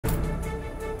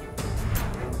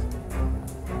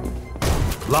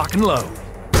Lock and load.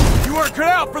 You weren't cut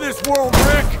out for this world,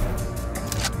 Rick!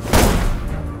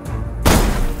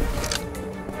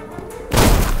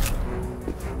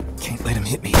 Can't let him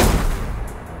hit me.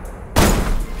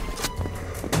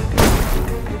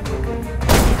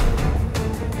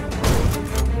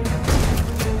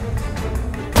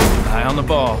 Eye on the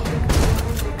ball.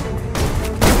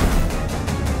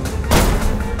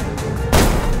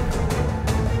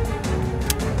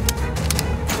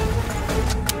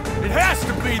 It has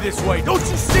to be this way, don't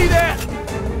you see that?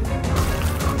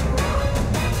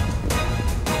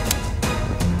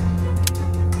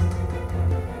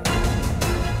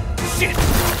 Shit!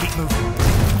 Keep moving.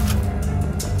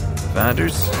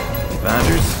 Finders,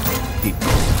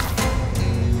 equals.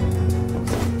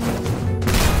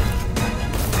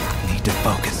 Need to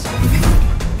focus.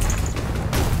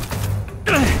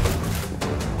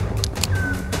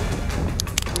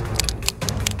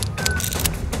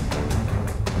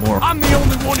 More. I'm the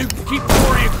only one who can keep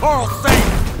Tori and Carl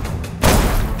safe!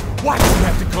 Why'd you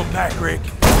have to come back, Rick?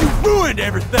 You ruined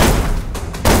everything!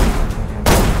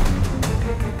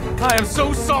 I am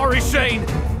so sorry, Shane!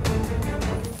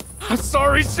 I'm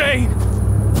sorry, Shane!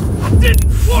 I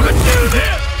didn't want to do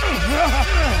this!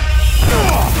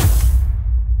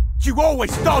 You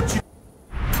always thought you...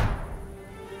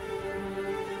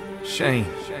 Shane,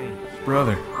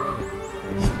 brother,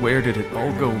 where did it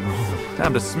all go wrong?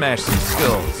 Time to smash some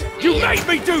skulls. You made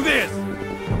me do this!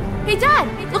 Hey, Dad!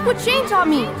 Look what Shane taught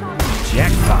me!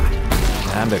 Jackpot.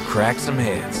 Time to crack some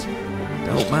heads.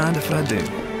 Don't mind if I do.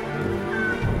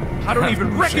 I don't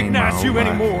even recognize you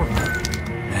anymore!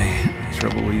 Man,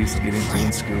 trouble we used to get into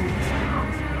in school.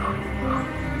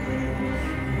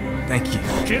 Thank you.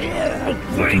 Get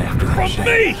Looking away after that from Shane.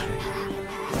 me!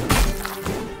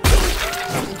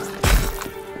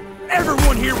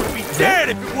 Everyone here would be dead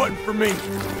if it wasn't for me!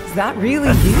 Is that really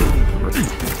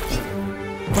you?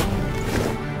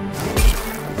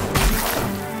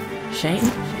 Shane?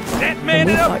 That man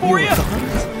it up for you?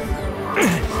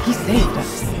 He saved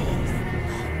us.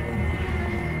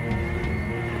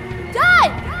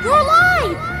 Dad! You're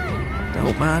alive!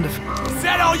 Don't mind if... Is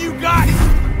that all you got?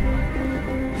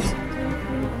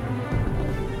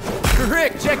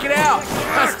 Rick, check it out!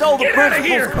 I stole the Get outta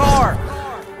here. principal's car!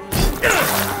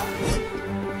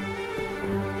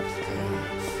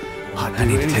 I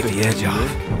need to take the edge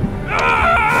off.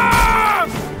 Ah!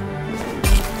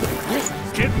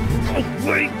 Get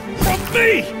away from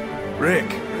me! Rick!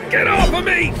 Get off of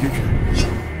me!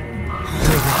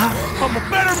 I'm a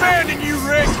better man than you,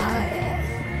 Rick!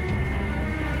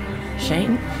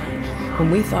 Shane,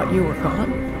 when we thought you were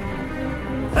gone,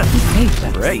 he saved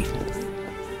us. Great.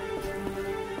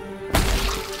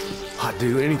 I'd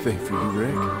do anything for you,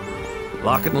 Rick.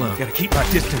 Lock and load. Gotta keep my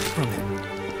distance from him.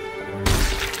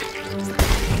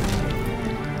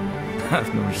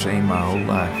 I've known Shane my whole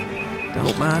life.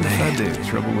 Don't mind if I do.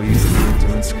 Trouble we used to get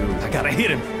into in school. I gotta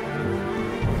hit him.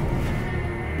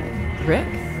 Rick?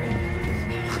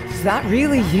 Is that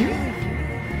really you?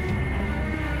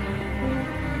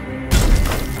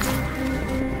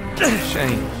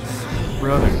 Shane,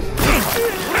 brother,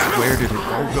 where did it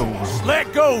all go wrong?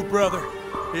 Let go, brother.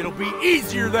 It'll be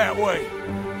easier that way.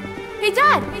 Hey,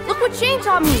 Dad! Look what Shane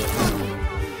taught me!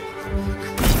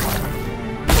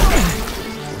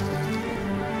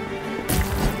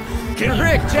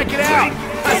 Rick, check it out!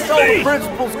 I stole the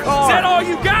principal's car! Is that all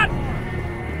you got?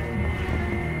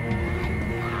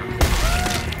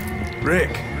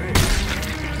 Rick,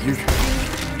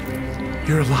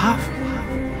 you're alive?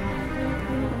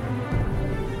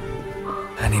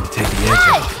 I need to take the edge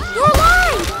Dad! off. You're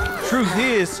alive! Truth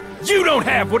is, you don't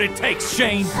have what it takes,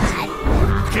 Shane.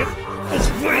 Get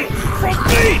away from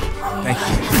me! Thank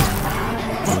you.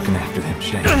 Looking after them,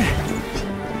 Shane.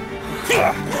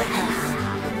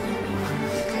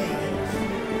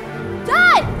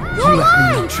 Dad! You're You left me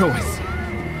no alive! choice.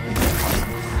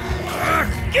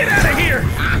 Get out of here!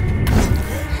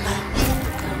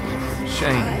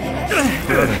 Shane,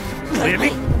 brother,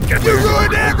 Libby, you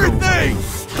ruined everything!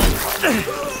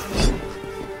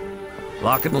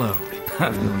 lock and load.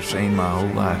 I've known Shane my whole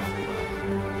life.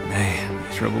 Man,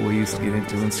 trouble we used to get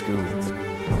into in school.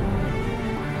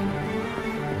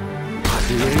 I'd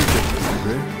do anything for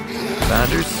you, Rick.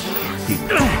 Finders,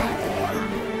 equals.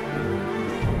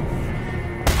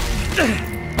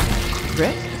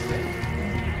 Rick?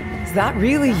 Is that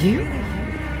really you?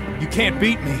 You can't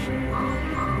beat me.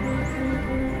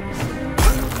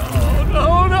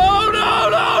 No, no, no,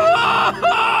 no, no!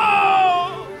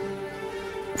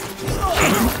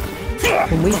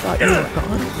 When we thought you were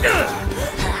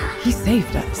gone, he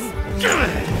saved us.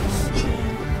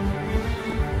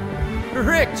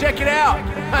 Rick, check it out!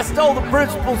 I stole the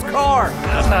principal's car!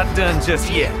 I'm not done just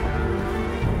yet.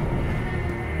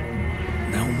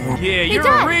 No more. Yeah, Hey, you're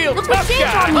Dad, a real look what tough Shane's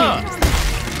guy, on me. huh?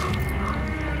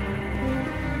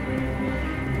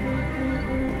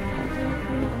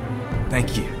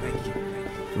 Thank you.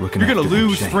 For looking You're gonna after them,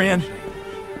 lose, Shane. friend.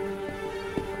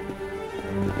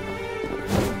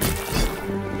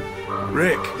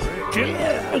 Rick, Get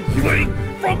away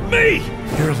from me!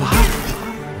 you're alive?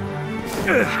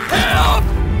 Help!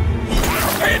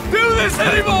 I can't do this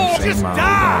anymore! Shame Just my old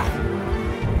die!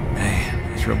 life.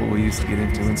 Man, the trouble we used to get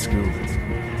into in school.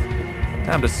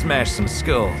 Time to smash some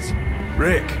skulls.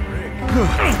 Rick,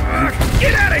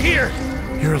 Get out of here!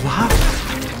 you're alive?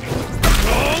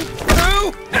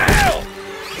 Go to hell!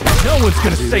 No one's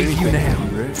gonna save you now.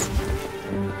 Rick.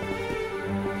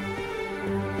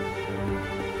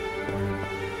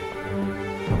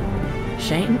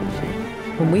 Shane,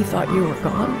 when we thought you were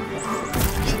gone,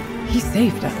 he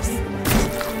saved us.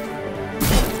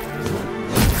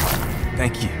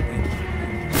 Thank you.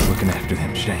 For looking after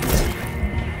them, Shane.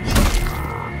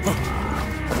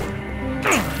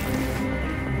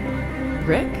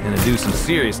 Rick, Gonna do some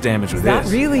serious damage with is that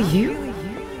this. really you?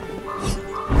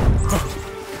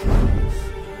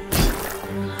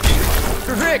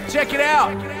 Rick, check it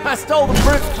out! I stole the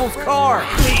principal's car!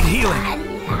 Need healing.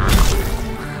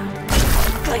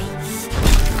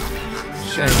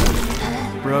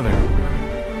 Shane, brother,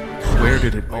 where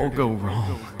did it all go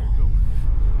wrong?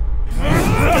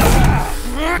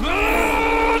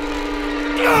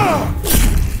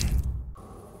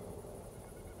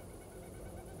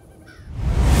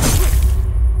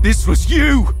 This was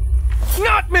you,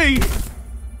 not me!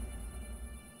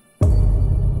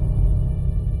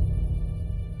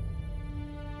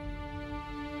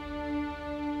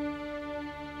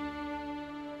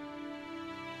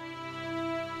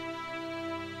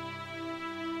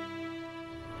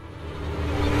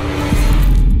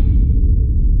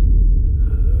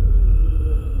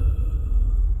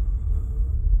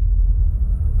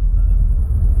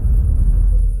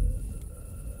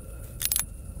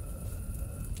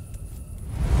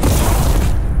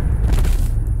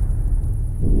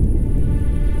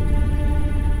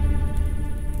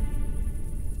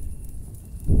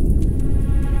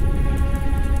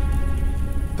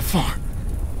 Farm.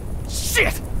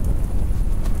 Shit!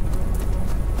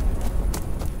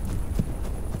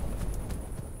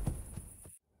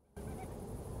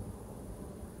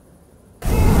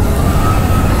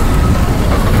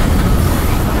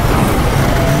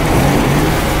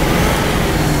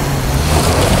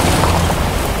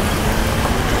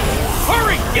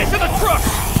 Hurry! Get to the truck!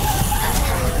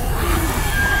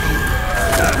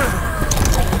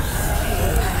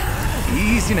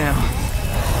 Easy now.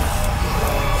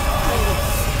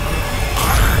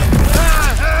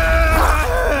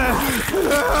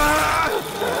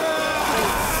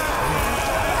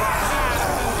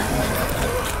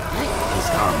 He's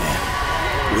gone,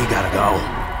 man. We gotta go.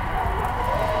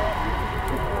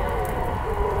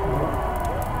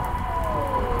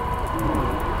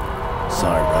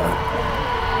 Sorry, brother.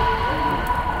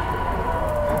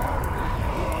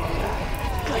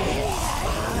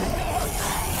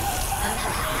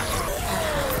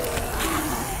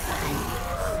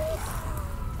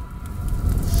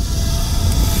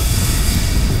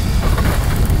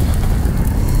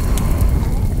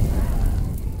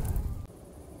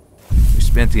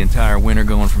 Spent the entire winter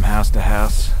going from house to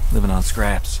house, living on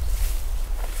scraps.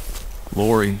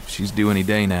 Lori, she's due any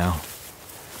day now.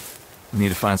 We need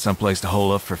to find someplace to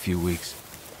hole up for a few weeks.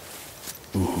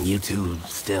 You two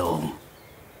still...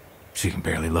 She can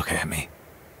barely look at me.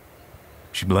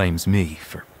 She blames me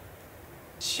for...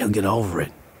 She'll get over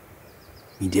it.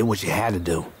 You did what you had to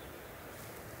do.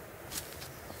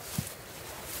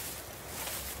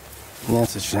 Yeah,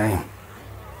 it's a shame.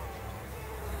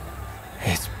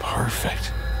 It's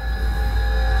perfect.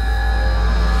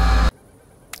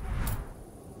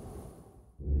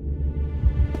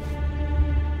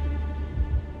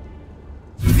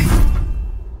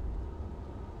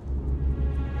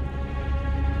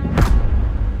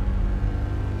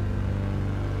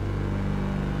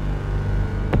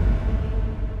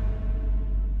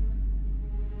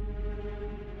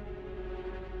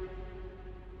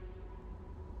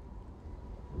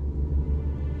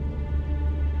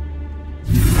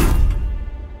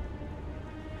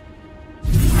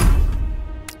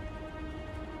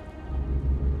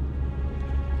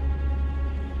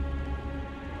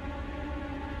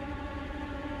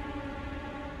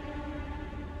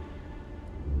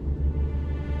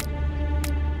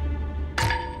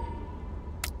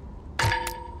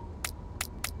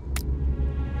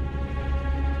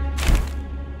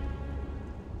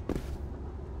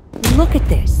 Look at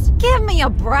this. Give me a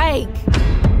break.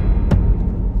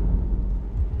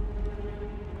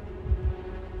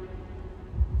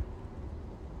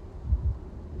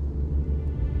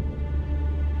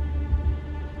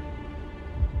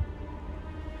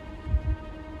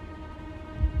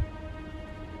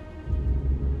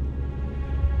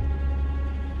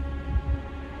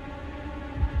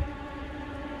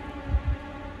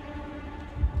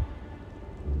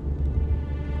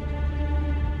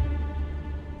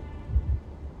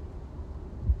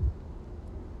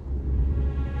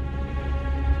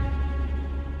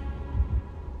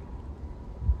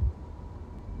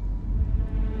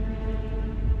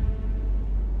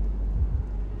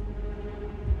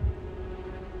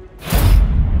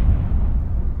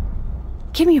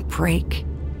 Give me a break.